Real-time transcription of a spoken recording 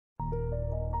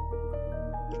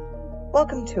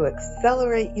Welcome to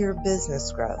Accelerate Your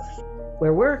Business Growth,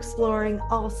 where we're exploring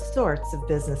all sorts of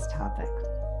business topics.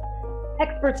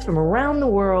 Experts from around the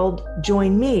world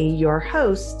join me, your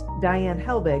host, Diane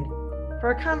Helbig,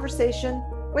 for a conversation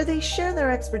where they share their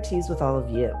expertise with all of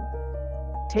you.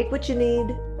 Take what you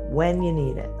need when you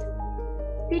need it.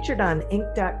 Featured on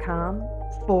Inc.com,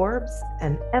 Forbes,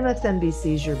 and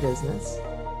MSNBC's Your Business,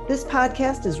 this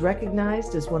podcast is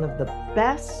recognized as one of the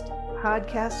best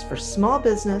podcasts for small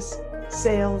business,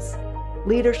 sales,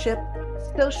 leadership,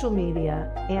 social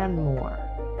media, and more.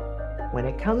 When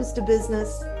it comes to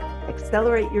business,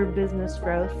 Accelerate Your Business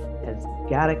Growth has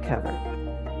got it covered.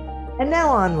 And now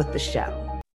on with the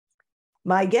show.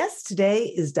 My guest today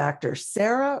is Dr.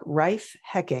 Sarah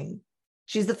Reif-Hecking.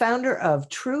 She's the founder of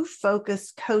True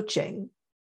Focus Coaching.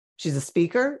 She's a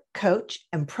speaker, coach,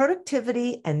 and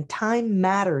productivity and time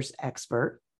matters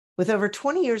expert with over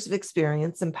 20 years of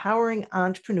experience empowering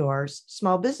entrepreneurs,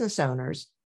 small business owners,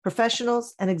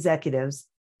 professionals, and executives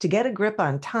to get a grip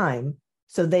on time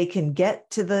so they can get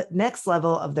to the next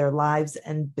level of their lives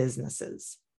and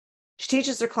businesses. She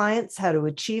teaches her clients how to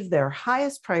achieve their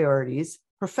highest priorities,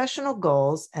 professional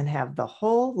goals, and have the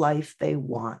whole life they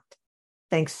want.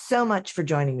 Thanks so much for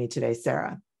joining me today,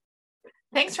 Sarah.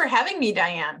 Thanks for having me,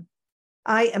 Diane.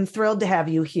 I am thrilled to have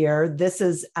you here. This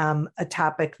is a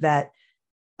topic that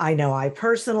I know I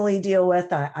personally deal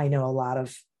with. I know a lot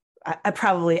of,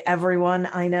 probably everyone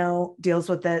I know deals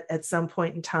with it at some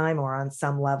point in time or on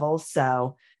some level.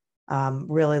 So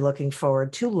really looking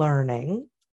forward to learning.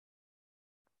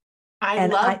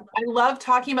 I love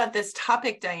talking about this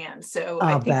topic, Diane. So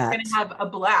I think we're going to have a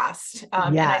blast.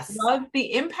 Yes. And I love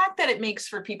the impact that it makes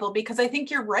for people, because I think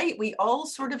you're right. We all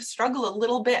sort of struggle a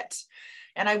little bit.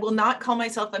 And I will not call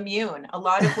myself immune. A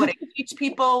lot of what I teach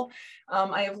people,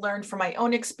 I have learned from my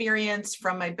own experience,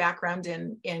 from my background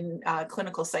in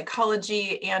clinical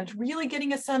psychology, and really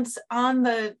getting a sense on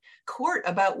the court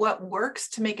about what works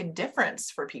to make a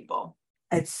difference for people.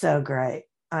 It's so great.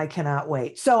 I cannot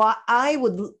wait. So I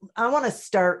want to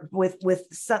start with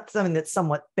something that's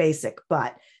somewhat basic,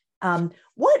 but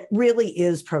what really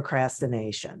is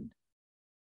procrastination?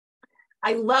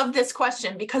 I love this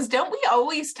question, because don't we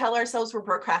always tell ourselves we're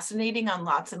procrastinating on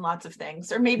lots and lots of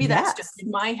things? Or maybe that's just in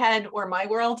my head or my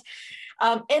world.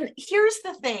 And here's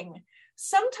the thing.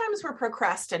 Sometimes we're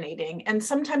procrastinating and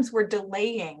sometimes we're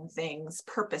delaying things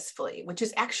purposefully, which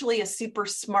is actually a super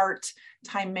smart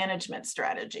time management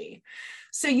strategy.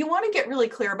 So you want to get really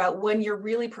clear about when you're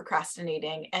really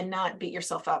procrastinating and not beat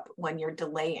yourself up when you're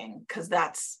delaying, because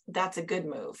that's a good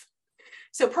move.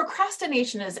 So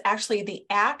procrastination is actually the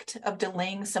act of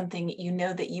delaying something you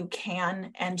know that you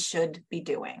can and should be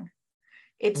doing.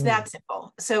 It's that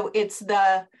simple. So it's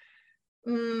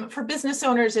for business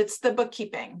owners, it's the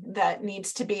bookkeeping that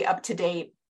needs to be up to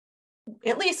date,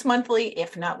 at least monthly,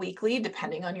 if not weekly,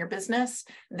 depending on your business,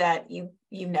 that you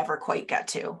never quite get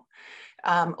to.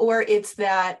 Or it's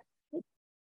that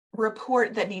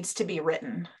report that needs to be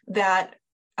written, that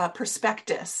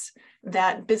prospectus,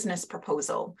 that business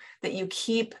proposal that you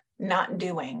keep not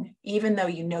doing, even though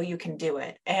you know you can do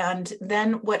it. And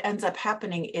then what ends up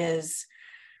happening is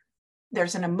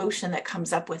there's an emotion that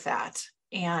comes up with that.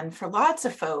 And for lots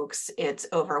of folks, it's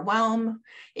overwhelm.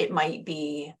 It might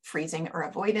be freezing or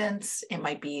avoidance. It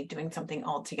might be doing something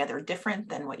altogether different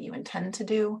than what you intend to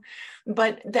do.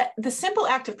 But the simple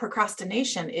act of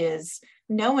procrastination is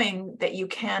knowing that you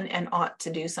can and ought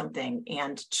to do something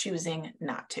and choosing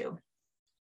not to.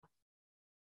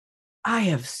 I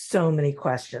have so many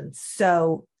questions.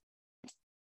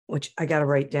 Which I got to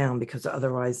write down because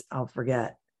otherwise I'll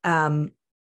forget.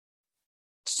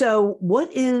 So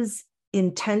what is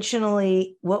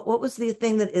intentionally, what was the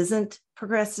thing that isn't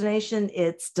procrastination?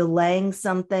 It's delaying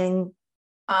something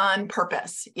on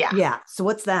purpose. Yeah. Yeah. So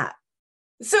what's that?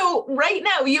 So right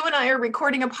now you and I are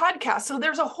recording a podcast. So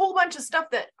there's a whole bunch of stuff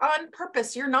that on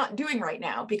purpose you're not doing right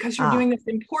now because you're doing this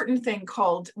important thing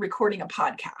called recording a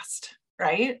podcast,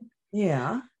 right?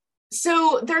 Yeah.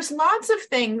 So there's lots of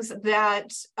things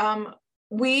that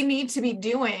we need to be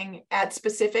doing at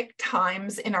specific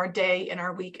times in our day, in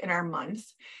our week, in our month.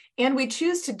 And we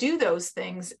choose to do those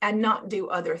things and not do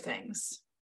other things.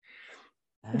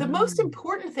 The most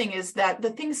important thing is that the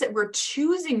things that we're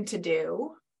choosing to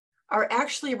do are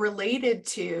actually related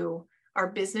to our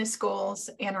business goals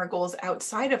and our goals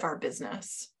outside of our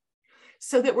business,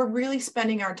 so that we're really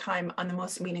spending our time on the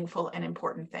most meaningful and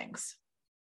important things.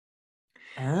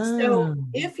 So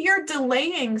if you're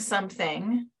delaying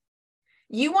something,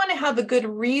 you want to have a good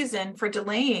reason for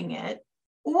delaying it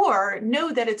or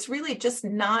know that it's really just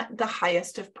not the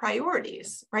highest of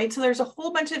priorities, right? So there's a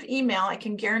whole bunch of email I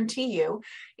can guarantee you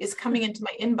is coming into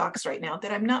my inbox right now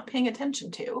that I'm not paying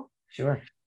attention to. Sure.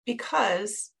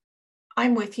 Because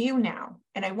I'm with you now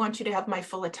and I want you to have my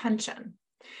full attention.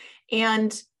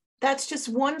 And that's just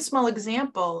one small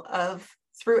example of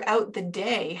throughout the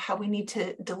day how we need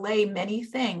to delay many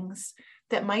things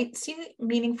that might seem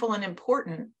meaningful and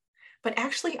important, but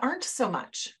actually aren't so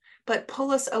much, but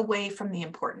pull us away from the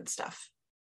important stuff.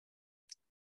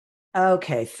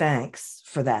 Okay, thanks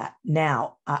for that.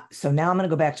 Now, so now I'm going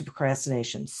to go back to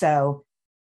procrastination. So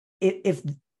if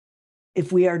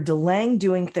we are delaying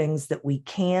doing things that we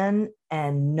can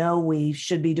and know we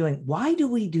should be doing, why do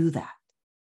we do that?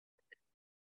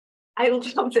 I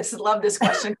love this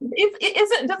question. Doesn't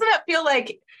it feel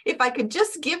like if I could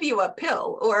just give you a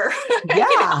pill or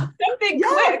something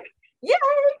quick,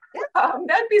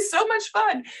 that'd be so much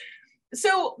fun.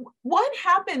 So what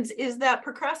happens is that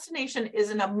procrastination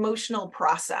is an emotional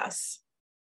process.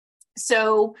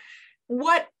 So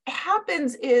what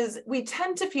happens is we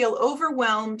tend to feel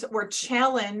overwhelmed or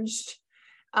challenged.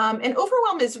 And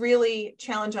overwhelm is really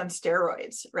challenge on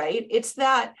steroids, right? It's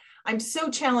that I'm so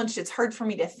challenged, it's hard for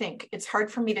me to think. It's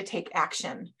hard for me to take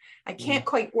action. I can't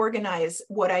quite organize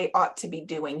what I ought to be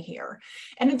doing here.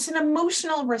 And it's an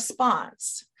emotional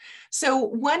response. So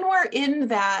when we're in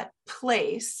that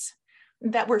place,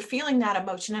 that we're feeling that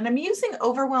emotion, and I'm using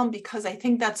overwhelm because I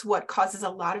think that's what causes a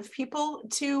lot of people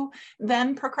to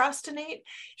then procrastinate.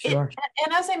 Sure.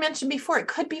 And as I mentioned before, it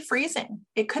could be freezing.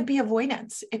 It could be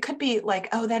avoidance. It could be like,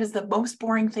 oh, that is the most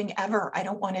boring thing ever. I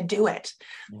don't want to do it.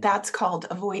 That's called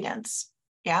avoidance.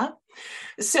 Yeah.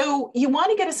 So you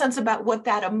want to get a sense about what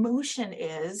that emotion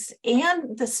is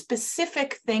and the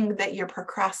specific thing that you're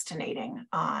procrastinating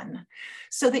on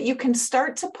so that you can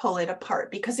start to pull it apart,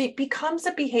 because it becomes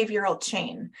a behavioral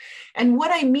chain. And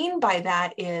what I mean by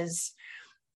that is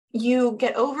you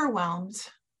get overwhelmed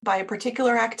by a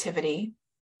particular activity,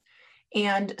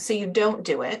 and so you don't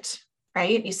do it,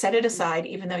 right? You set it aside,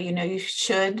 even though you know you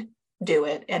should do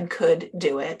it and could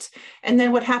do it. And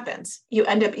then what happens? You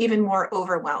end up even more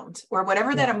overwhelmed, or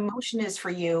whatever that emotion is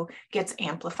for you gets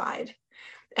amplified.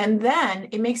 And then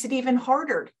it makes it even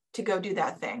harder to go do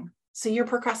that thing. So you're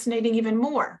procrastinating even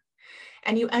more.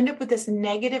 And you end up with this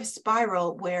negative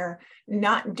spiral where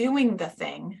not doing the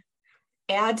thing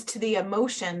adds to the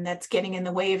emotion that's getting in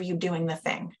the way of you doing the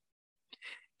thing.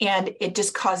 And it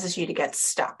just causes you to get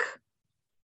stuck.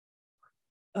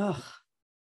 Ugh.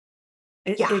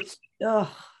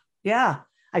 Yeah.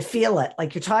 I feel it,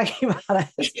 like you're talking about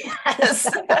it. Yes.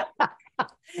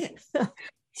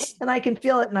 And I can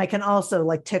feel it. And I can also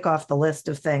like tick off the list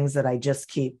of things that I just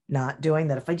keep not doing,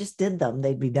 that if I just did them,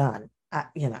 they'd be done.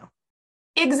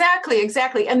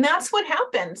 Exactly. And that's what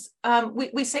happens.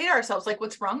 We say to ourselves, like,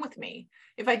 what's wrong with me?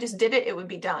 If I just did it, it would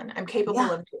be done. I'm capable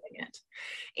of doing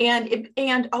it.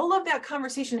 And all of that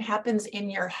conversation happens in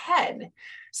your head.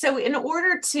 So in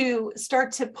order to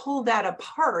start to pull that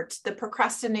apart, the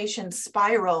procrastination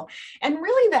spiral, and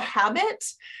really the habit,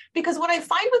 because what I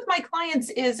find with my clients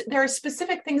is there are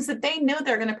specific things that they know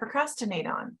they're going to procrastinate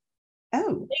on.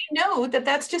 Oh, they know that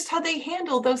that's just how they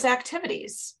handle those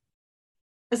activities.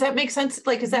 Does that make sense?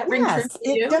 Like, does that ring true to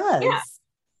you? It does. Yeah.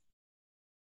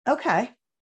 Okay.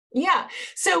 Yeah.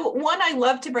 So one I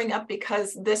love to bring up,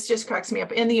 because this just cracks me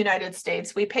up. In the United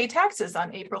States, we pay taxes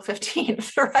on April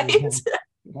 15th, right?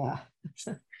 Yeah.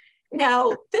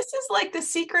 Now, this is like the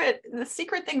secret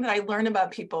thing that I learn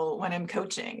about people when I'm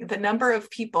coaching. The number of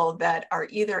people that are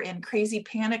either in crazy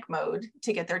panic mode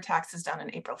to get their taxes done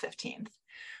on April 15th,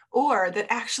 or that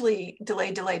actually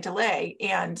delay,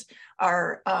 and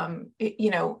are,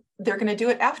 they're going to do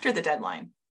it after the deadline.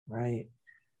 Right.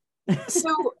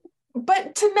 So,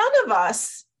 but to none of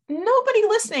us, nobody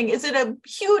listening, is it a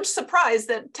huge surprise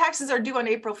that taxes are due on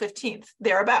April 15th,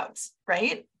 thereabouts,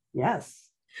 right? Yes,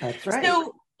 that's right.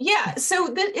 So,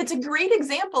 it's a great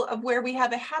example of where we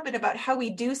have a habit about how we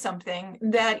do something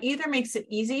that either makes it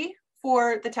easy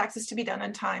for the taxes to be done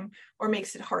on time, or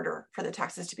makes it harder for the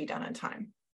taxes to be done on time.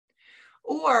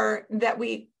 Or that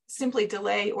we simply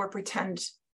delay or pretend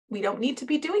we don't need to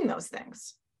be doing those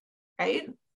things, right?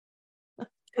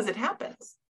 Because it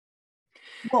happens.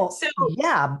 Well,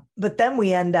 but then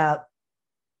we end up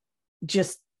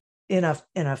just in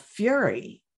a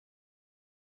fury.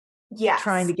 Yes.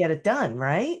 Trying to get it done,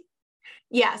 right?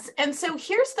 Yes. And so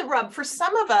here's the rub. For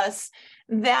some of us,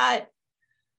 that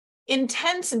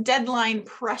intense deadline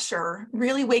pressure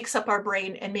really wakes up our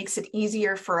brain and makes it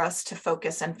easier for us to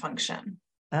focus and function.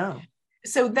 Oh.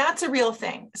 So that's a real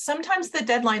thing. Sometimes the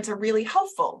deadlines are really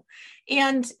helpful.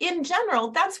 And in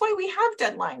general, that's why we have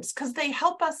deadlines, because they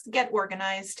help us get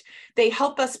organized. They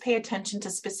help us pay attention to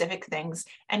specific things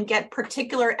and get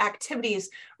particular activities,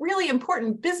 really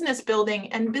important business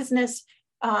building and business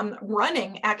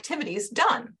running activities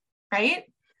done, right?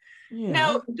 Yeah.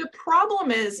 Now, the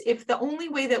problem is if the only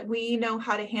way that we know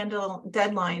how to handle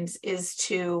deadlines is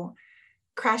to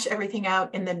crash everything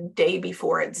out in the day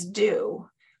before it's due,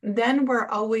 then we're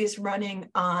always running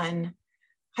on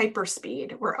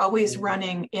hyperspeed. We're always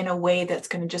running in a way that's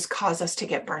going to just cause us to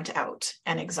get burnt out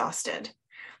and exhausted,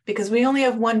 because we only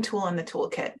have one tool in the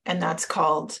toolkit, and that's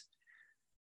called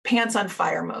pants on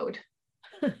fire mode.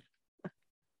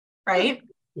 Right?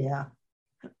 Yeah.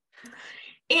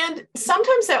 And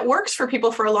sometimes that works for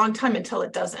people for a long time until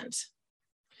it doesn't.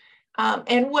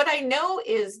 And what I know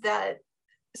is that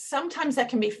sometimes that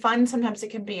can be fun, sometimes it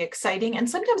can be exciting, and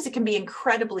sometimes it can be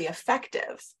incredibly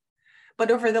effective.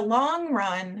 But over the long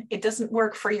run, it doesn't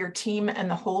work for your team and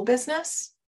the whole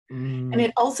business. And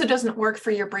it also doesn't work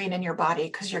for your brain and your body,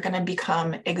 because you're going to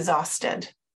become exhausted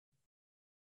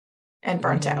and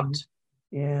burnt out.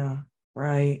 Yeah,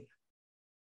 right.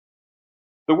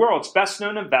 The world's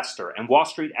best-known investor and Wall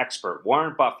Street expert,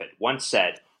 Warren Buffett, once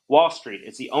said, "Wall Street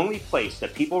is the only place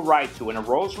that people ride to in a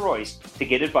Rolls-Royce to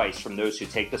get advice from those who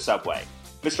take the subway."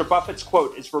 Mr. Buffett's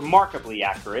quote is remarkably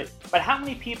accurate, but how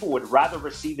many people would rather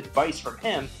receive advice from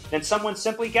him than someone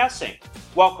simply guessing?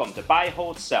 Welcome to Buy,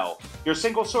 Hold, Sell, your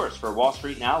single source for Wall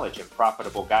Street knowledge and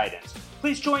profitable guidance.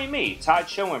 Please join me, Todd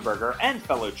Schoenberger, and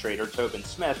fellow trader Tobin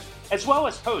Smith, as well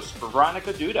as host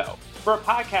Veronica Dudo, for a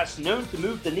podcast known to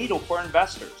move the needle for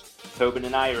investors. Tobin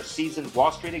and I are seasoned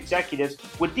Wall Street executives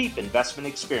with deep investment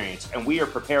experience, and we are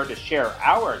prepared to share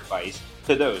our advice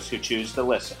to those who choose to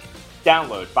listen.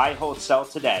 Download Buy, Hold, Sell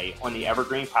today on the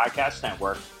Evergreen Podcast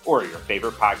Network or your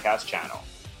favorite podcast channel.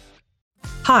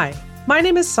 Hi, my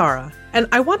name is Sarah, and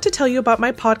I want to tell you about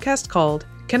my podcast called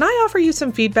Can I Offer You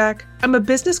Some Feedback? I'm a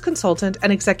business consultant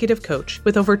and executive coach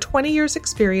with over 20 years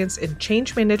experience in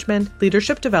change management,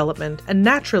 leadership development, and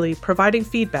naturally providing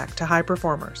feedback to high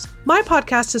performers. My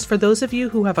podcast is for those of you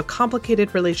who have a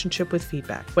complicated relationship with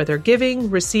feedback, whether giving,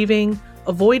 receiving,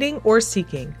 avoiding, or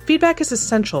seeking. Feedback is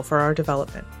essential for our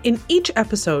development. In each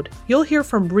episode, you'll hear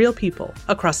from real people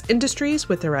across industries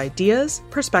with their ideas,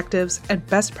 perspectives, and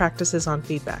best practices on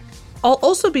feedback. I'll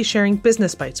also be sharing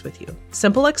business bites with you,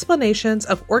 simple explanations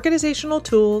of organizational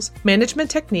tools, management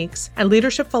techniques, and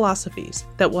leadership philosophies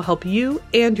that will help you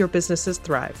and your businesses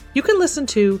thrive. You can listen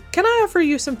to Can I Offer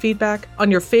You Some Feedback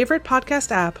on your favorite podcast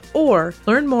app, or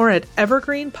learn more at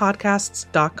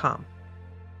evergreenpodcasts.com.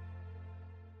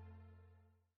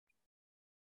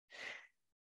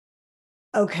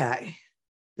 Okay.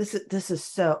 This is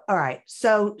so, all right.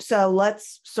 So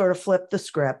let's sort of flip the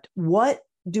script. What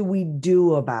do we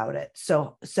do about it?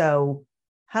 So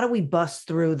how do we bust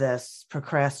through this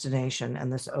procrastination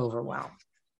and this overwhelm?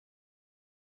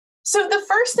 So the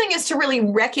first thing is to really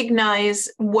recognize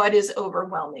what is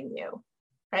overwhelming you,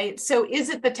 right? So is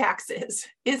it the taxes?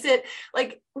 Is it,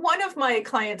 like, one of my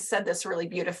clients said this really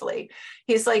beautifully.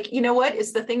 He's like, you know what?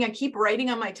 It's the thing I keep writing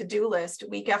on my to-do list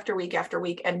week after week after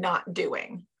week and not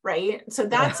doing, right? So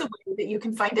that's a way that you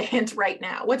can find a hint right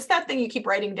now. What's that thing you keep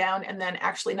writing down and then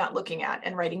actually not looking at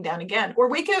and writing down again? Or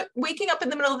waking up in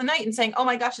the middle of the night and saying, oh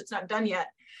my gosh, it's not done yet.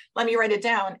 Let me write it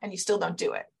down, and you still don't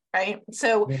do it, right?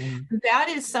 So that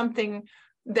is something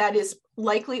that is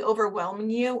likely overwhelming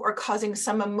you or causing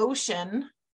some emotion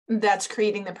that's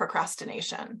creating the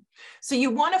procrastination. So you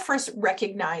want to first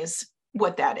recognize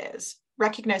what that is,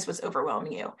 recognize what's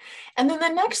overwhelming you. And then the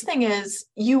next thing is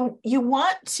you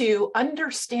want to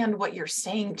understand what you're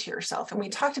saying to yourself. And we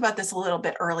talked about this a little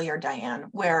bit earlier, Diane,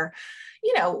 where,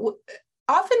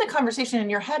 often the conversation in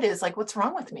your head is like, what's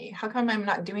wrong with me? How come I'm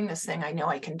not doing this thing I know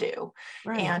I can do?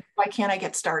 Right. And why can't I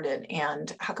get started?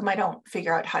 And how come I don't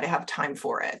figure out how to have time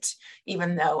for it?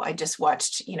 Even though I just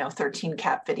watched, 13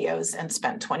 cat videos and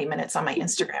spent 20 minutes on my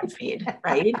Instagram feed,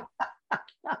 right?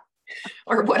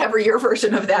 Or whatever your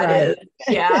version of that is.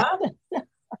 Yeah.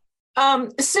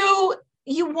 So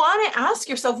you want to ask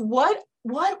yourself,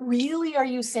 what really are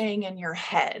you saying in your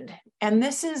head? And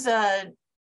this is a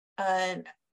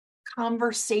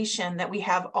conversation that we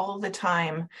have all the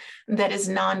time that is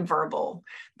nonverbal.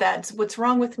 That's what's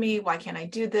wrong with me. Why can't I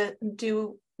do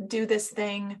this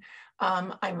thing?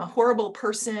 I'm a horrible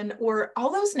person, or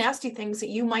all those nasty things that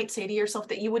you might say to yourself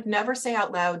that you would never say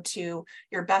out loud to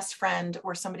your best friend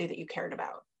or somebody that you cared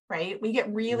about, right? We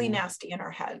get really nasty in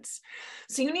our heads.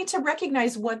 So you need to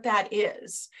recognize what that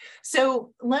is.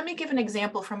 So let me give an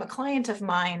example from a client of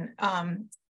mine.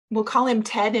 we'll call him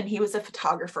Ted, and he was a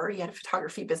photographer. He had a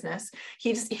photography business.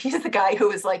 He's the guy who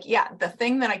was like, yeah, the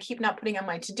thing that I keep not putting on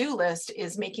my to-do list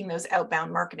is making those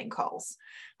outbound marketing calls.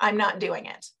 I'm not doing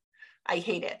it. I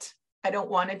hate it. I don't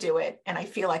want to do it. And I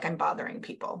feel like I'm bothering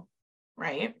people.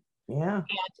 Right. Yeah. And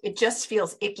it just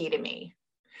feels icky to me.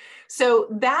 So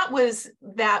that was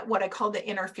what I call the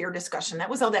inner fear discussion. That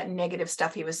was all that negative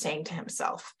stuff he was saying to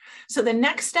himself. So the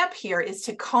next step here is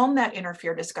to calm that inner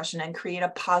fear discussion and create a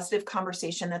positive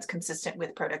conversation that's consistent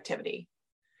with productivity.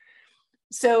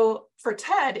 So for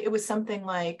Ted, it was something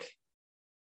like,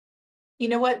 you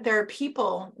know what, there are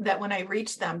people that when I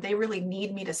reach them, they really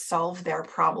need me to solve their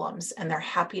problems, and they're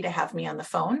happy to have me on the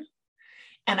phone.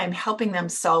 And I'm helping them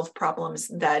solve problems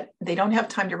that they don't have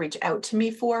time to reach out to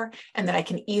me for, and that I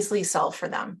can easily solve for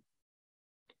them.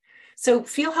 So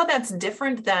feel how that's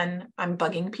different than I'm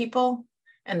bugging people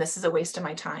and this is a waste of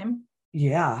my time.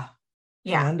 Yeah.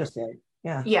 Yeah. Tremendously.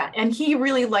 Yeah. Yeah. And he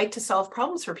really liked to solve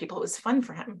problems for people. It was fun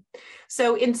for him.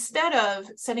 So instead of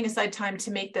setting aside time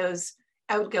to make those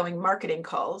outgoing marketing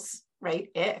calls, right?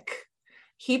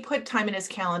 He put time in his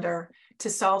calendar to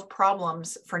solve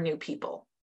problems for new people.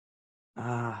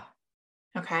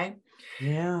 Okay.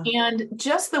 Yeah. And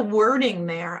just the wording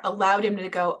there allowed him to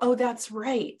go, oh, that's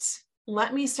right.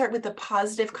 Let me start with a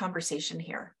positive conversation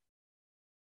here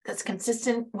that's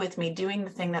consistent with me doing the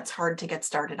thing that's hard to get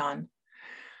started on.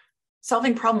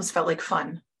 Solving problems felt like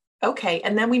fun. Okay.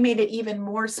 And then we made it even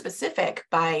more specific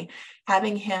by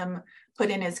having him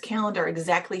put in his calendar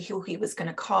exactly who he was going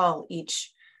to call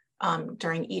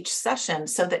during each session,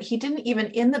 so that he didn't even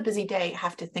in the busy day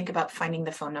have to think about finding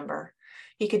the phone number.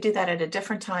 He could do that at a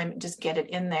different time, just get it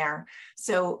in there.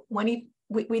 So when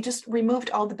we just removed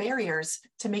all the barriers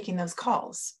to making those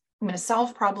calls. I'm going to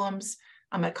solve problems.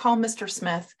 I'm going to call Mr.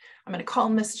 Smith. I'm going to call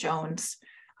Miss Jones.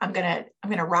 I'm going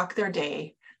to rock their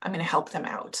day. I'm going to help them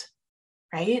out.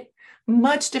 Right?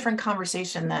 Much different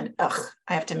conversation than, I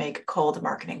have to make cold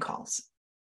marketing calls.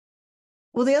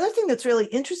 Well, the other thing that's really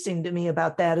interesting to me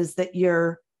about that is that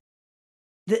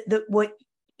what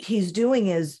he's doing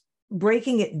is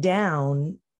breaking it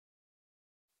down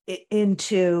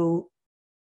into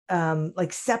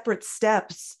like separate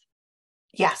steps.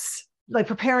 Yes. Like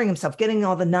preparing himself, getting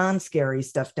all the non-scary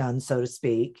stuff done, so to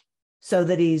speak, so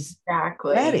that he's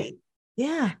ready.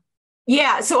 Yeah.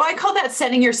 Yeah. So I call that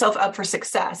setting yourself up for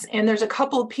success. And there's a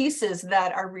couple of pieces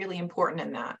that are really important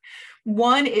in that.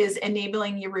 One is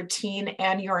enabling your routine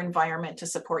and your environment to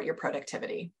support your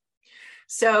productivity.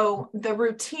 So the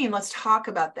routine, let's talk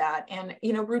about that. And,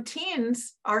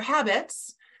 routines are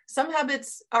habits. Some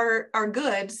habits are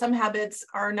good. Some habits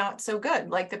are not so good,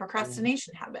 like the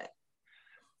procrastination habit.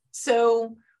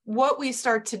 So what we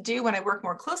start to do when I work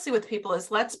more closely with people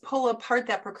is let's pull apart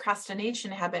that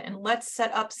procrastination habit and let's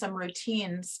set up some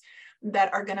routines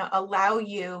that are going to allow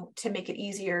you to make it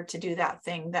easier to do that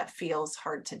thing that feels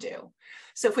hard to do.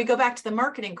 So if we go back to the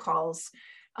marketing calls,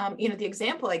 the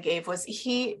example I gave was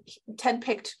Ted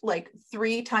picked like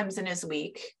 3 times in his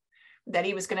week that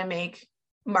he was going to make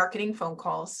marketing phone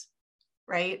calls,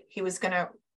 right? He was going to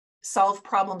solve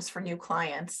problems for new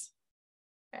clients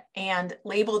and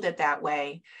labeled it that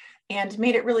way and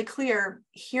made it really clear.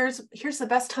 Here's the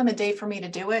best time of day for me to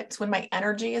do it. It's when my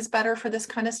energy is better for this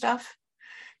kind of stuff.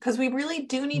 Because we really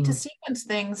do need to sequence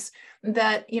things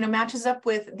that, matches up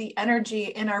with the energy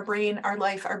in our brain, our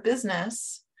life, our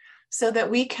business, so that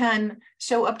we can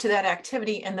show up to that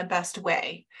activity in the best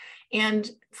way. And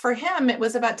for him, it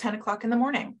was about 10 o'clock in the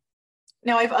morning.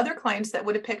 Now I have other clients that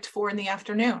would have picked 4 in the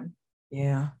afternoon.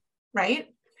 Yeah. Right.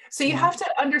 So you have to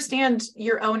understand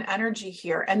your own energy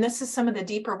here. And this is some of the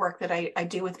deeper work that I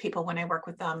do with people when I work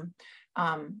with them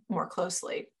more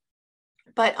closely.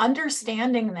 But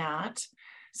understanding that,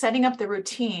 setting up the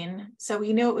routine. So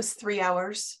we knew it was 3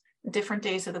 hours, different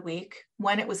days of the week,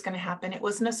 when it was going to happen. It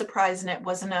wasn't a surprise, and it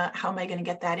wasn't how am I going to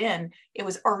get that in? It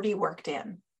was already worked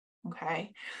in.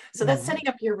 Okay. So that's setting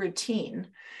up your routine.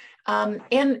 And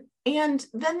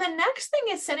then the next thing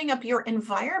is setting up your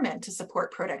environment to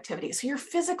support productivity. So your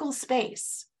physical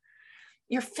space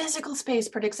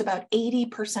predicts about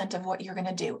 80% of what you're going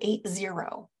to do, 80.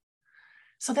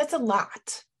 So that's a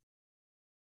lot.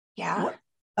 Yeah.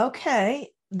 Okay.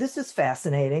 This is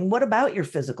fascinating. What about your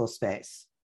physical space?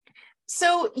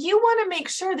 So you want to make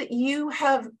sure that you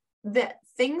have the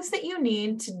things that you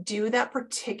need to do that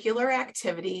particular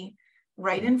activity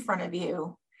right in front of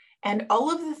you, and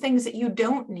all of the things that you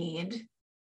don't need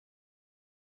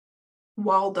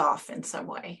walled off in some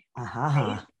way.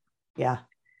 Right? Yeah.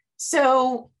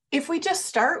 So if we just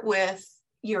start with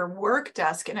your work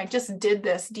desk, and I just did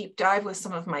this deep dive with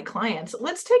some of my clients,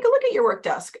 let's take a look at your work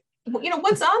desk.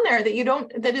 what's on there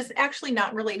that is actually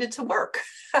not related to work,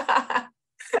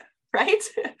 right?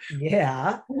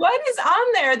 Yeah. What is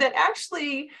on there that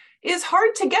actually is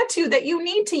hard to get to that you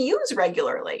need to use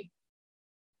regularly?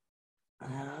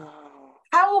 Oh.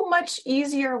 How much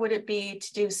easier would it be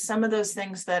to do some of those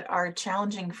things that are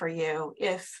challenging for you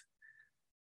if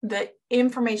the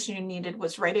information you needed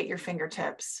was right at your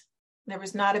fingertips? There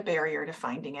was not a barrier to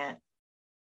finding it.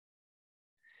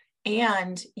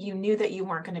 And you knew that you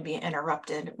weren't going to be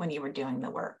interrupted when you were doing the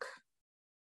work.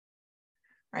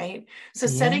 Right? So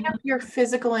setting up your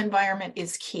physical environment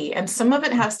is key. And some of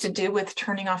it has to do with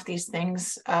turning off these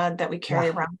things that we carry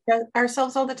around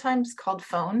ourselves all the time. It's called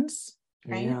phones,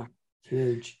 right? Yeah,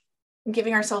 huge.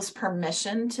 Giving ourselves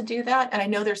permission to do that. And I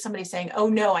know there's somebody saying, oh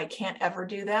no, I can't ever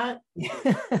do that.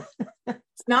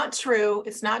 It's not true.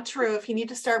 It's not true. If you need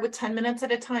to start with 10 minutes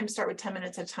at a time, start with 10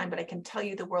 minutes at a time. But I can tell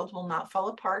you the world will not fall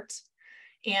apart.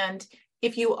 And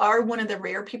if you are one of the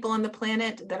rare people on the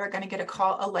planet that are going to get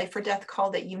a life or death call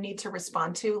that you need to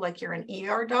respond to, like you're an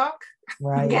ER doc,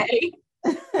 right? Okay,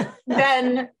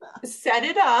 then set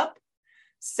it up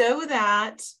so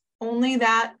that only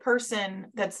that person,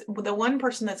 that's the one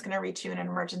person that's going to reach you in an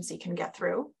emergency, can get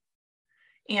through,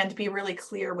 and be really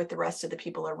clear with the rest of the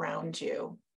people around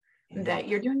you that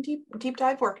you're doing deep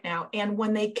dive work now, and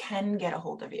when they can get a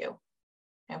hold of you.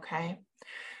 Okay.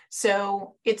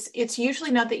 So it's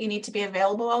usually not that you need to be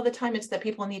available all the time. It's that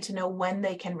people need to know when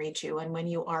they can reach you and when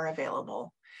you are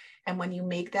available. And when you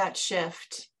make that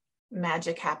shift,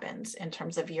 magic happens in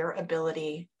terms of your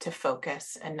ability to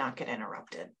focus and not get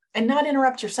interrupted and not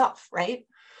interrupt yourself, right?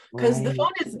 Because the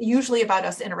phone is usually about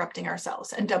us interrupting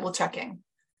ourselves and double checking.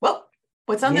 Well,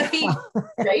 what's on the feed,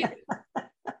 right?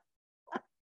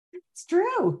 It's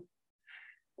true.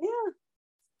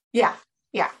 Yeah.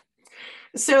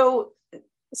 So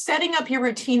setting up your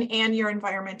routine and your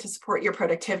environment to support your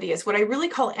productivity is what I really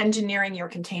call engineering your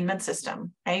containment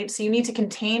system, right? So you need to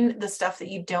contain the stuff that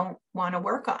you don't want to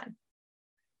work on.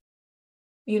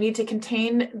 You need to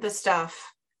contain the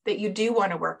stuff that you do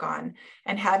want to work on,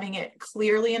 and having it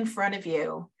clearly in front of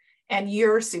you, and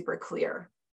you're super clear.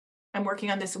 I'm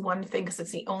working on this one thing because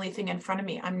it's the only thing in front of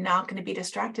me. I'm not going to be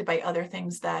distracted by other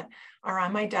things that are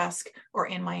on my desk or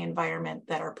in my environment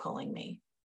that are pulling me.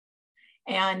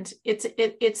 And it's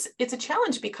a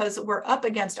challenge because we're up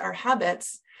against our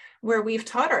habits where we've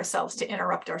taught ourselves to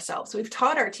interrupt ourselves. We've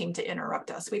taught our team to interrupt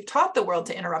us. We've taught the world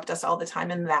to interrupt us all the time,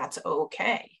 and that's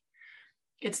okay.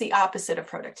 It's the opposite of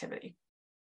productivity.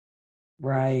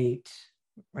 Right.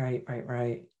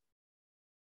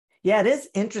 Yeah, it is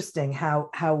interesting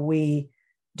how we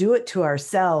do it to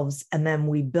ourselves, and then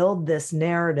we build this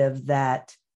narrative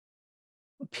that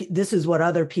this is what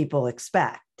other people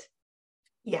expect.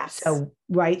 Yes. So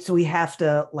we have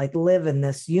to live in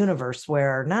this universe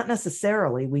where not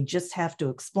necessarily, we just have to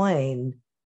explain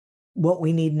what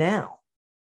we need now.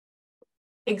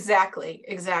 Exactly.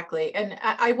 And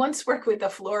I once worked with a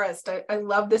florist. I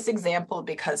love this example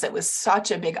because it was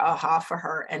such a big aha for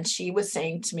her. And she was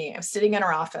saying to me, I was sitting in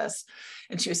her office,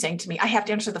 and she was saying to me, I have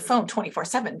to answer the phone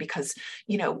 24/7 because,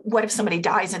 what if somebody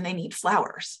dies and they need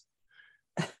flowers?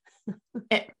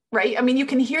 Right? I mean, you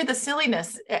can hear the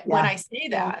silliness when I say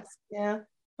that. Yeah.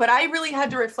 But I really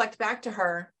had to reflect back to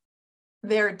her,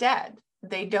 they're dead.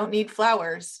 They don't need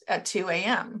flowers at 2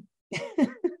 a.m.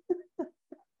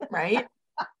 Right?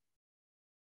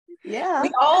 Yeah.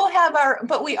 We all have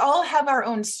our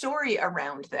own story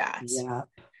around that. Yeah.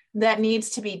 That needs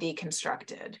to be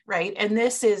deconstructed, right? And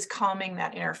this is calming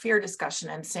that inner fear discussion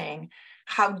and saying,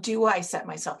 how do I set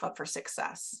myself up for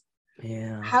success?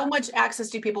 Yeah. How much access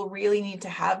do people really need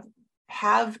to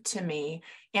have to me?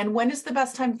 And when is the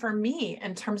best time for me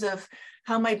in terms of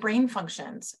how my brain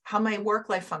functions, how my work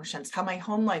life functions, how my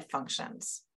home life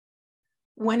functions?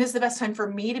 When is the best time for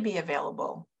me to be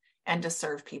available and to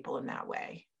serve people in that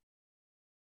way?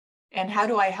 And how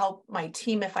do I help my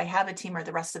team, if I have a team, or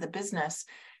the rest of the business,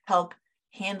 help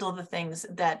handle the things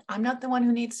that I'm not the one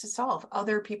who needs to solve,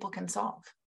 other people can solve?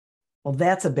 Well,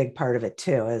 that's a big part of it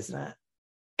too, isn't it?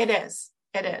 It is.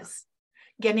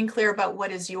 Getting clear about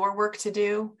what is your work to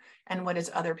do and what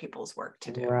is other people's work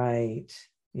to do. Right.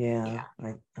 Yeah.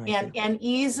 And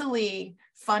easily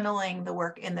funneling the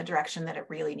work in the direction that it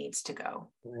really needs to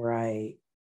go. Right.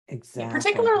 Exactly.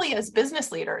 Particularly as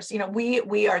business leaders,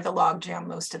 we are the logjam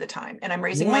most of the time. And I'm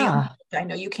raising my own. I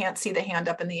know you can't see the hand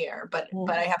up in the air, but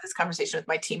I have this conversation with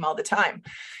my team all the time.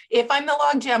 If I'm the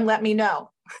logjam, let me know.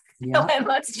 Yeah. And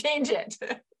let's change it.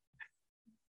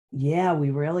 Yeah,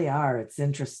 we really are. It's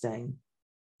interesting.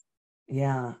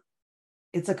 Yeah.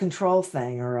 It's a control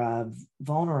thing or a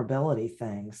vulnerability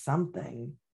thing,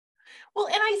 something. Well,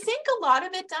 and I think a lot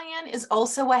of it, Diane, is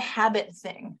also a habit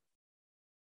thing.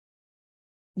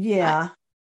 Yeah.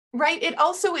 Right. It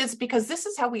also is because this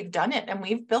is how we've done it and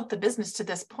we've built the business to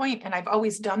this point and I've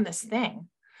always done this thing.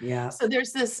 Yeah. So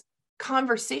there's this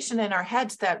conversation in our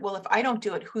heads that, well, if I don't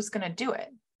do it, who's going to do it?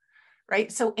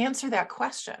 Right. So answer that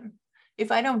question.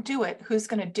 If I don't do it, who's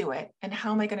going to do it? And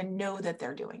how am I going to know that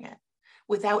they're doing it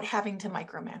without having to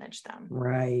micromanage them?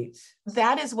 Right.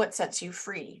 That is what sets you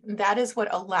free. That is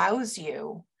what allows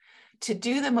you to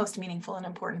do the most meaningful and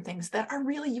important things that are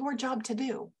really your job to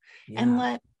do, and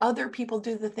let other people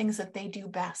do the things that they do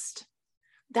best.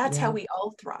 That's how we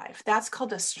all thrive. That's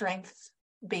called a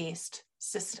strength-based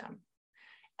system.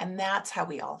 And that's how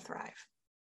we all thrive.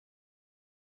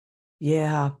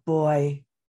 Yeah, boy.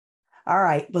 All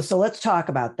right. Well, so let's talk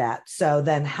about that. So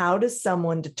then how does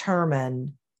someone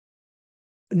determine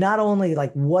not only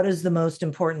like what is the most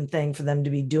important thing for them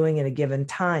to be doing at a given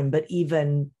time, but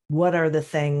even what are the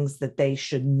things that they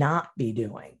should not be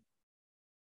doing?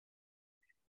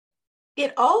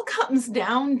 It all comes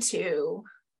down to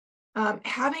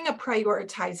having a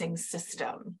prioritizing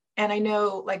system. And I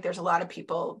know like there's a lot of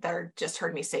people that are just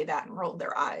heard me say that and rolled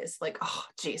their eyes like, oh,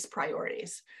 geez,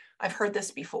 priorities. I've heard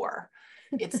this before.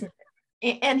 It's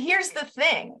and here's the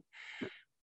thing.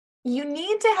 You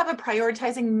need to have a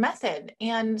prioritizing method.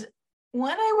 And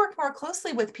when I work more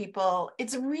closely with people,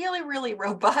 it's really, really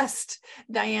robust,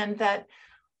 Diane, that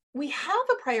we have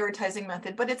a prioritizing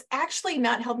method, but it's actually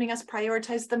not helping us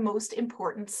prioritize the most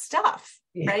important stuff,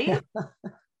 right?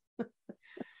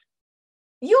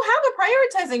 You have a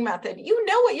prioritizing method. You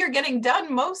know what you're getting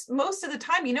done most of the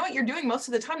time. You know what you're doing most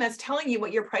of the time. That's telling you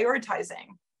what you're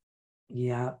prioritizing.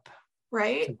 Yep.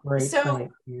 Right. That's a great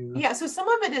point. Yeah. So some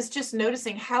of it is just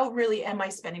noticing how really am I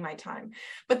spending my time?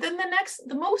 But then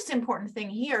the most important thing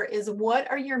here is what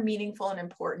are your meaningful and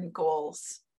important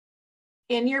goals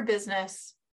in your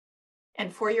business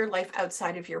and for your life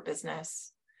outside of your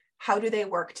business? How do they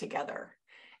work together?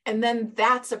 And then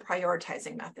that's a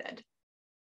prioritizing method,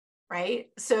 right?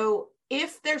 So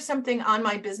if there's something on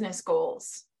my business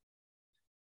goals,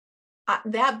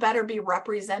 that better be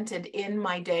represented in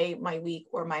my day, my week,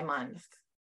 or my month.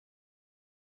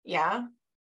 Yeah.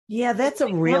 Yeah, that's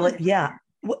a really, yeah.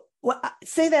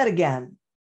 Say that again.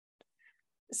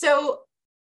 So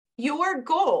your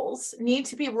goals need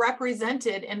to be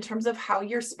represented in terms of how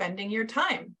you're spending your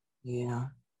time. Yeah.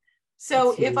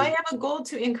 So if I have a goal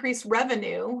to increase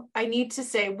revenue, I need to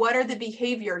say, what are the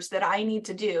behaviors that I need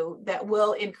to do that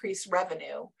will increase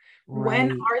revenue? Right.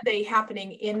 When are they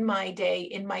happening in my day,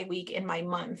 in my week, in my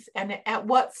month, and at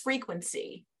what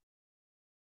frequency?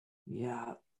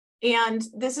 Yeah. And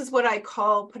this is what I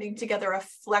call putting together a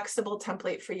flexible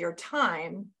template for your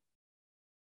time.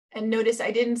 And notice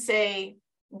I didn't say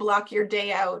block your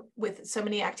day out with so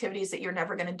many activities that you're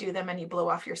never going to do them and you blow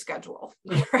off your schedule,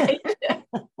 right?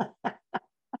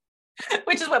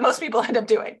 Which is what most people end up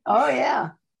doing. Oh,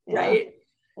 yeah. Right?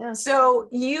 Yeah. So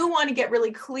you want to get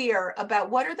really clear about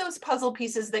what are those puzzle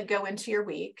pieces that go into your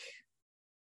week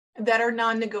that are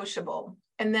non-negotiable.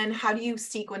 And then how do you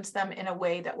sequence them in a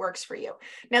way that works for you?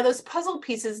 Now, those puzzle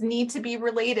pieces need to be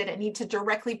related and need to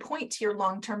directly point to your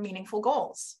long-term meaningful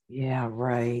goals. Yeah,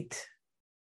 right.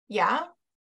 Yeah.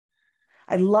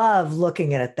 I love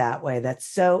looking at it that way. That's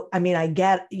so, I mean, I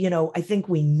get, I think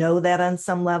we know that on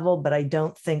some level, but I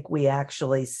don't think we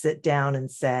actually sit down and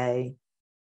say,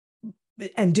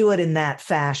 and do it in that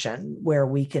fashion where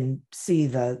we can see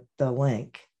the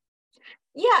link.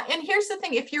 Yeah. And here's the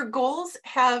thing. If your goals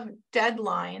have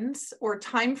deadlines or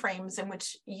timeframes in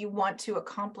which you want to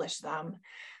accomplish them,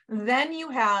 then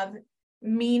you have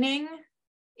meaning,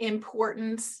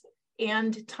 importance,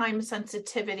 and time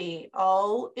sensitivity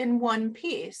all in one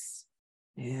piece.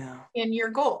 Yeah. In your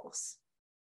goals.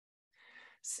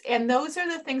 And those are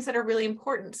the things that are really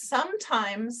important.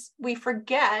 Sometimes we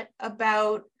forget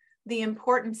about the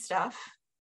important stuff,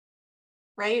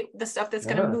 right? The stuff that's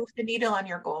going to move the needle on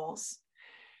your goals.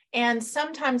 And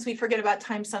sometimes we forget about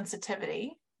time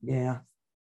sensitivity. Yeah.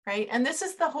 Right. And this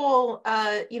is the whole,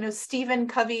 Stephen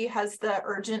Covey has the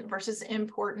urgent versus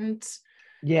important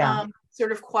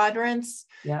sort of quadrants.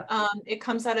 Yeah. It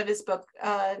comes out of his book,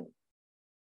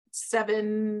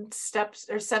 7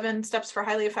 Steps for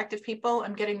Highly Effective People.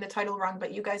 I'm getting the title wrong,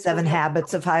 but you guys. 7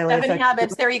 Habits of Highly Effective People. 7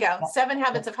 Habits. There you go. 7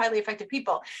 Habits of Highly Effective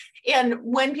People. And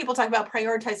when people talk about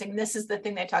prioritizing, this is the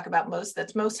thing they talk about most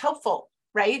that's most helpful,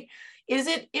 right? Is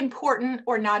it important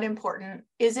or not important?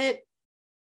 Is it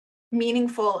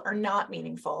meaningful or not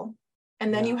meaningful?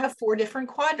 And then you have 4 different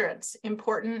quadrants: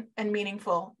 important and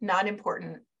meaningful, not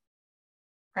important,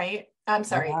 right? I'm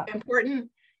sorry, important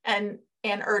and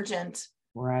urgent.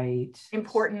 Right.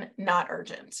 Important, not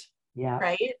urgent. Yeah.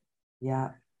 Right.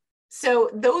 Yeah. So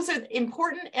those are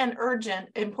important and urgent.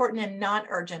 Important and not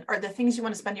urgent are the things you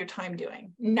want to spend your time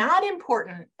doing. Not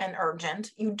important and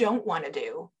urgent, you don't want to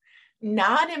do.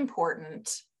 Not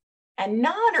important and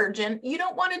not urgent, you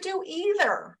don't want to do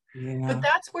either. Yeah. But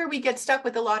that's where we get stuck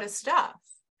with a lot of stuff.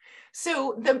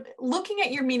 So looking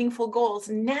at your meaningful goals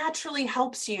naturally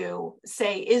helps you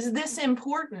say, is this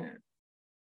important?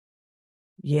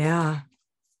 Yeah.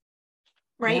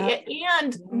 Right. Yeah.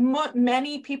 And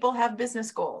many people have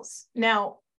business goals.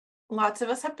 Now, lots of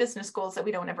us have business goals that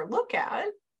we don't ever look at.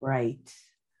 Right.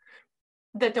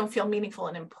 That don't feel meaningful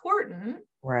and important.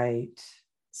 Right.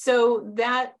 So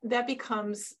that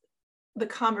becomes the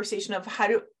conversation of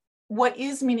what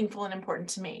is meaningful and important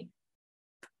to me?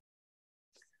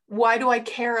 Why do I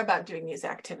care about doing these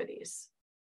activities?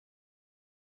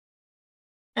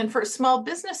 And for small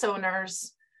business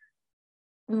owners,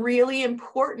 really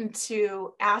important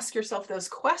to ask yourself those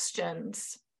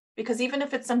questions, because even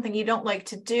if it's something you don't like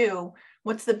to do,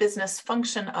 what's the business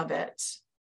function of it?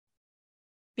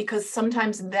 Because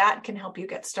sometimes that can help you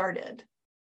get started,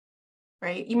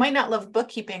 right? You might not love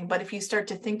bookkeeping, but if you start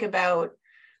to think about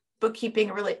bookkeeping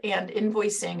and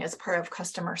invoicing as part of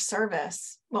customer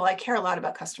service, well, I care a lot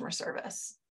about customer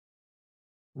service.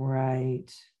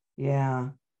 Right. Yeah.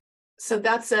 So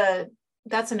that's a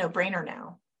no-brainer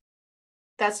now.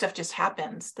 That stuff just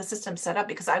happens. The system's set up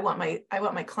because I want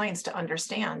my clients to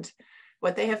understand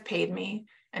what they have paid me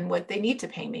and what they need to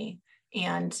pay me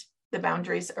and the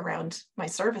boundaries around my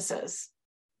services.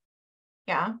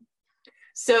 Yeah.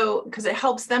 So, because it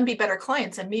helps them be better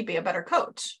clients and me be a better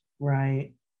coach.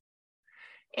 Right.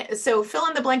 So fill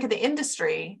in the blank of the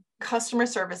industry, customer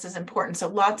service is important. So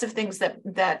lots of things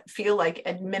that feel like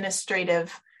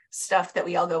administrative stuff that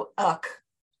we all go, ugh,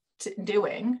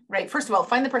 doing, right? First of all,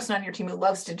 find the person on your team who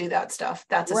loves to do that stuff.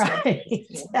 That's a right.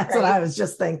 That's what I was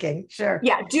just thinking. Sure.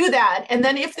 Yeah, do that. And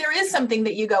then if there is something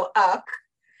that you go,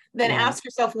 then ask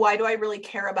yourself, why do I really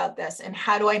care about this? And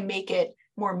how do I make it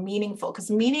more meaningful? Because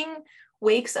meaning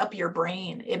wakes up your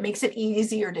brain. It makes it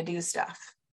easier to do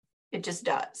stuff. It just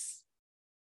does.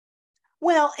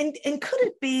 Well, and could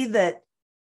it be that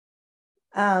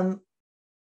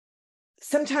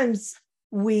sometimes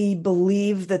we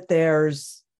believe that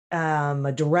there's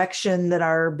a direction that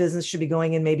our business should be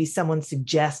going in? Maybe someone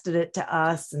suggested it to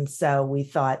us. And so we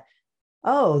thought,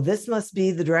 oh, this must be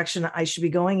the direction I should be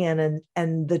going in.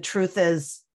 And the truth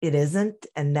is it isn't.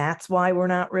 And that's why we're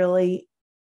not really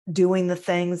doing the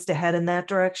things to head in that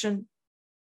direction.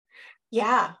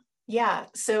 Yeah. Yeah.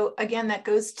 So again, that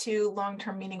goes to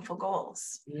long-term meaningful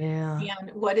goals. Yeah.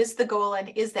 And what is the goal,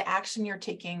 and is the action you're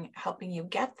taking helping you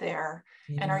get there?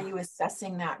 Yeah. And are you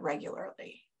assessing that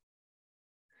regularly?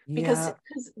 Because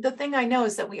the thing I know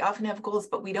is that we often have goals,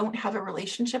 but we don't have a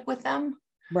relationship with them.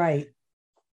 Right.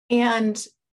 And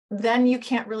then you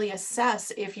can't really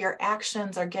assess if your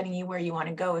actions are getting you where you want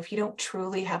to go if you don't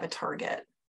truly have a target.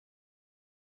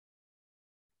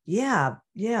 Yeah.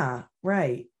 Yeah.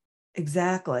 Right.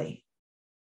 Exactly.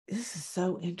 This is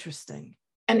so interesting.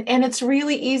 And it's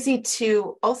really easy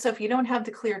to also, if you don't have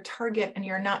the clear target and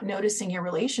you're not noticing your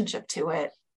relationship to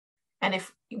it, and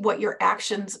if what your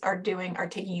actions are doing are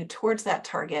taking you towards that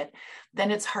target,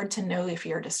 then it's hard to know if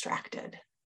you're distracted.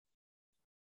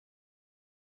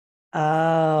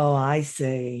 Oh, I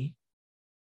see.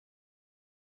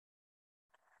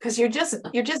 Because you're just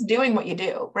doing what you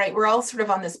do, right? We're all sort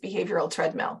of on this behavioral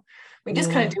treadmill. We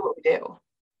just kind of do what we do.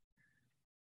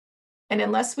 And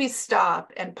unless we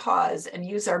stop and pause and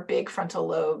use our big frontal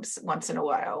lobes once in a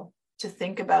while to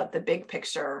think about the big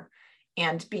picture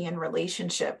and be in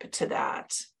relationship to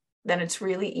that, then it's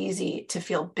really easy to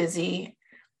feel busy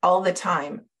all the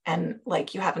time and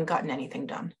like you haven't gotten anything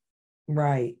done.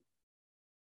 Right.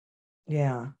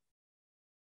 Yeah.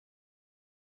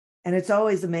 And it's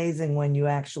always amazing when you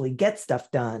actually get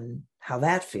stuff done, how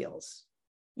that feels.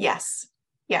 Yes.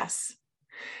 Yes.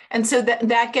 And so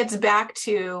that gets back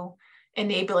to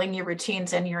enabling your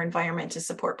routines and your environment to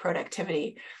support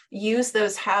productivity. Use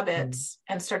those habits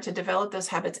and start to develop those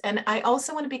habits. And I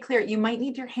also want to be clear, you might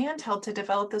need your handheld to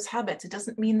develop those habits. It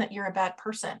doesn't mean that you're a bad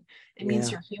person. It means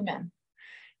you're human.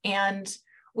 And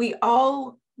we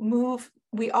all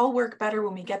work better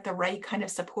when we get the right kind of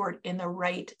support in the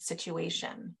right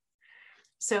situation.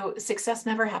 So success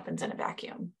never happens in a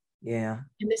vacuum. Yeah.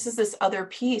 And this is this other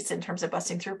piece in terms of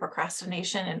busting through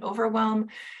procrastination and overwhelm.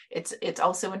 It's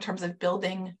also in terms of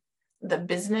building the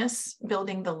business,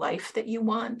 building the life that you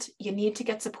want. You need to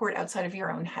get support outside of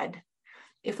your own head.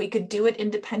 If we could do it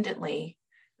independently,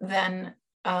 then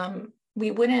we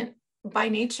wouldn't, by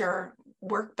nature,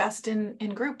 work best in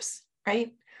groups,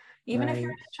 right? Even if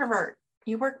you're an introvert,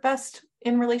 you work best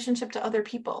in relationship to other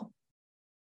people.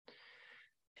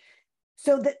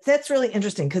 So that's really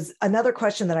interesting, because another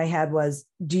question that I had was,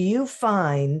 do you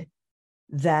find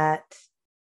that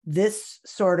this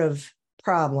sort of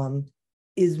problem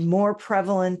is more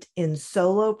prevalent in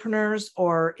solopreneurs,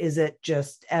 or is it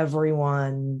just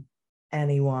everyone,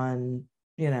 anyone,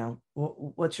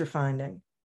 what's your finding?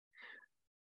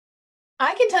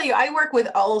 I can tell you, I work with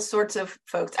all sorts of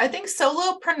folks. I think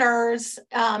solopreneurs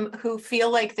who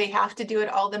feel like they have to do it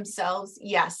all themselves,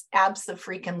 yes,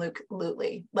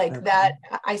 absolutely. Like okay. That,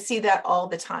 I see that all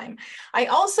the time. I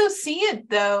also see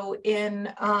it though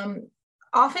in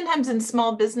oftentimes in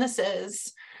small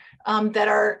businesses that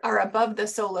are above the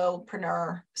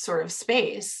solopreneur sort of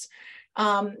space,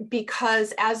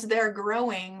 because as they're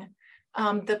growing,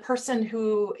 the person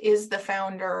who is the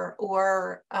founder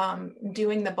or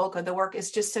doing the bulk of the work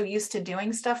is just so used to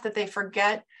doing stuff that they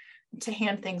forget to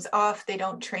hand things off. They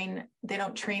don't train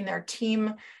their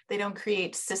team. They don't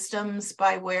create systems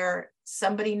by where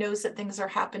somebody knows that things are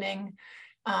happening.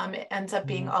 It ends up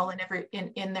being all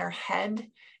in their head,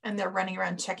 and they're running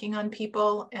around checking on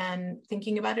people and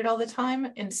thinking about it all the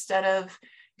time, instead of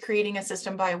creating a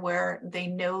system by where they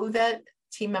know that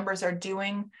team members are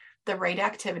doing the right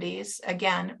activities,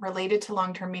 again, related to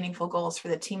long-term meaningful goals for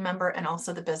the team member and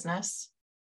also the business.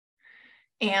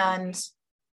 And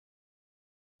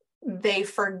they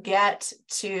forget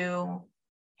to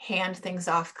hand things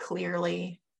off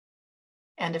clearly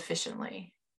and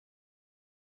efficiently.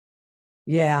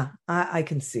 Yeah, I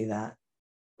can see that.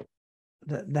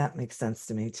 That makes sense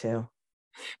to me too.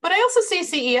 But I also see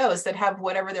CEOs that have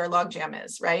whatever their logjam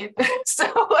is, right? So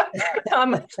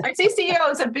I see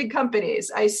CEOs of big companies.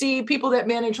 I see people that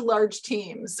manage large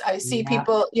teams. I see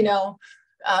people,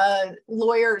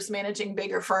 lawyers managing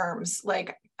bigger firms,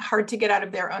 like hard to get out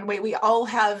of their own way. We all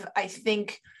have, I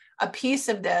think, a piece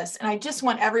of this. And I just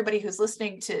want everybody who's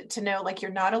listening to know, like,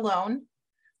 you're not alone.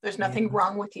 There's nothing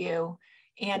wrong with you.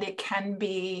 And it can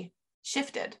be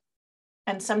shifted.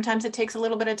 And sometimes it takes a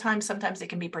little bit of time. Sometimes it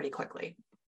can be pretty quickly.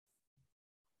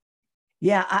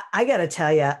 Yeah, I got to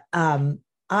tell you,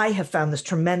 I have found this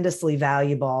tremendously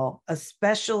valuable,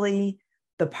 especially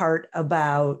the part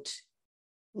about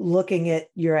looking at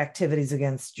your activities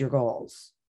against your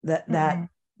goals. That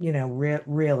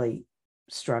really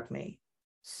struck me.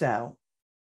 So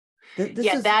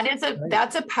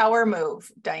that's a power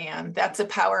move, Diane. That's a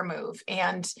power move.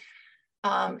 And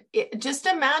just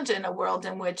imagine a world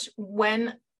in which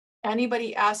when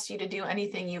anybody asks you to do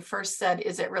anything, you first said,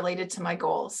 is it related to my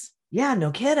goals? Yeah, no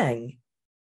kidding.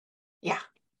 Yeah.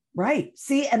 Right.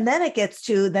 See, and then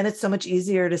it's so much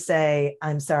easier to say,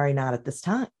 I'm sorry, not at this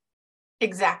time.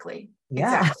 Exactly.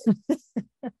 Yeah.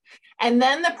 Exactly. And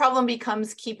then the problem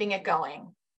becomes keeping it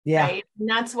going. Yeah. Right. And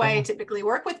that's why I typically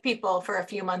work with people for a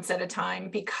few months at a time,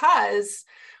 because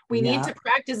we need to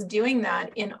practice doing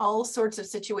that in all sorts of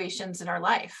situations in our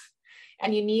life.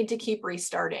 And you need to keep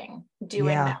restarting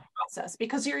doing that process,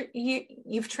 because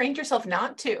you've trained yourself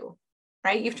not to,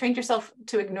 right? You've trained yourself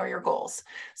to ignore your goals.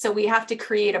 So we have to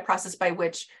create a process by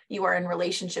which you are in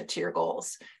relationship to your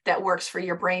goals that works for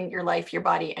your brain, your life, your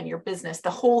body, and your business,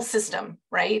 the whole system,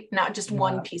 right? Not just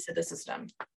one piece of the system.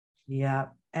 Yeah,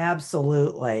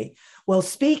 absolutely. Well,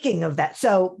 speaking of that,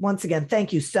 so once again,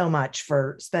 thank you so much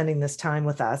for spending this time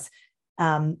with us.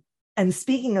 And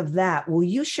speaking of that, will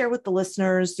you share with the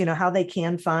listeners, how they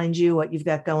can find you, what you've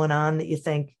got going on that you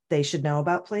think they should know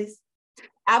about, please?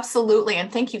 Absolutely.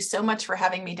 And thank you so much for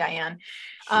having me, Diane.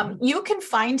 You can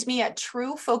find me at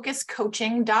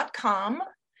truefocuscoaching.com.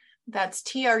 That's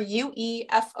TRUEFOCUS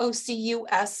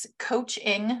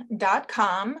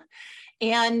coaching.com.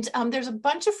 And there's a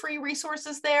bunch of free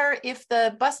resources there. If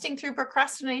the busting through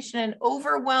procrastination and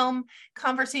overwhelm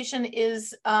conversation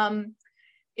is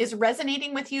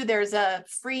resonating with you, there's a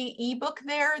free ebook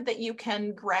there that you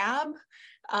can grab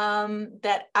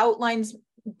that outlines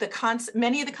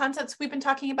many of the concepts we've been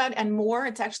talking about and more.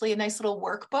 It's actually a nice little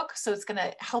workbook. So it's going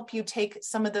to help you take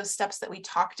some of those steps that we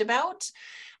talked about.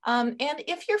 And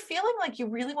if you're feeling like you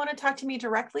really want to talk to me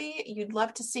directly, you'd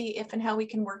love to see if and how we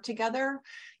can work together,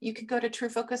 you could go to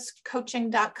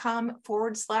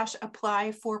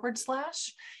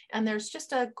truefocuscoaching.com/apply/. And there's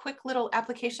just a quick little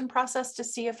application process to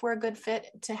see if we're a good fit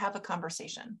to have a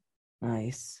conversation.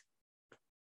 Nice.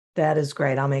 That is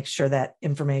great. I'll make sure that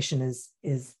information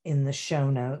is in the show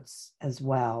notes as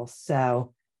well.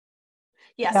 So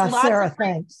yes, Sarah,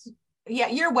 thanks. Yeah,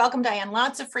 you're welcome, Diane.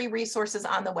 Lots of free resources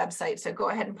on the website. So go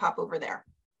ahead and pop over there.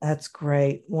 That's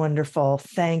great. Wonderful.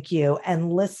 Thank you.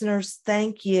 And listeners,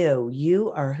 thank you.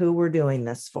 You are who we're doing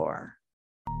this for.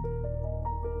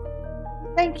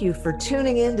 Thank you for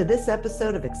tuning in to this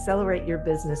episode of Accelerate Your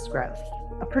Business Growth,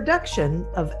 a production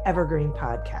of Evergreen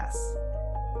Podcasts.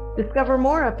 Discover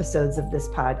more episodes of this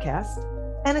podcast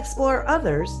and explore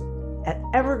others at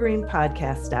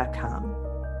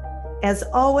evergreenpodcast.com. As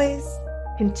always,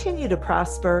 continue to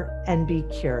prosper and be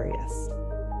curious.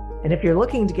 And if you're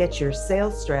looking to get your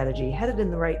sales strategy headed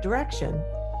in the right direction,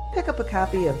 pick up a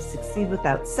copy of Succeed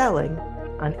Without Selling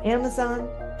on Amazon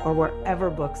or wherever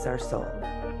books are sold.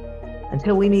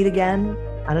 Until we meet again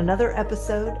on another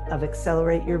episode of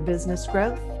Accelerate Your Business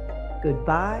Growth,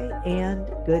 goodbye and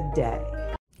good day.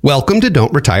 Welcome to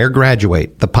Don't Retire,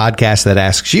 Graduate, the podcast that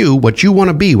asks you what you want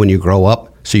to be when you grow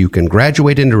up so you can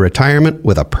graduate into retirement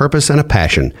with a purpose and a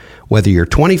passion, whether you're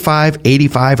 25,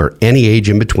 85, or any age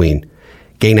in between.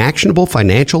 Gain actionable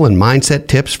financial and mindset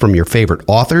tips from your favorite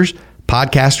authors,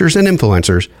 podcasters, and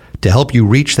influencers to help you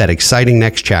reach that exciting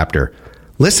next chapter.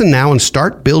 Listen now and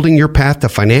start building your path to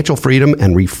financial freedom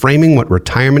and reframing what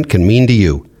retirement can mean to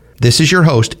you. This is your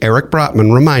host, Eric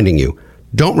Brotman, reminding you,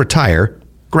 don't retire,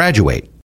 graduate.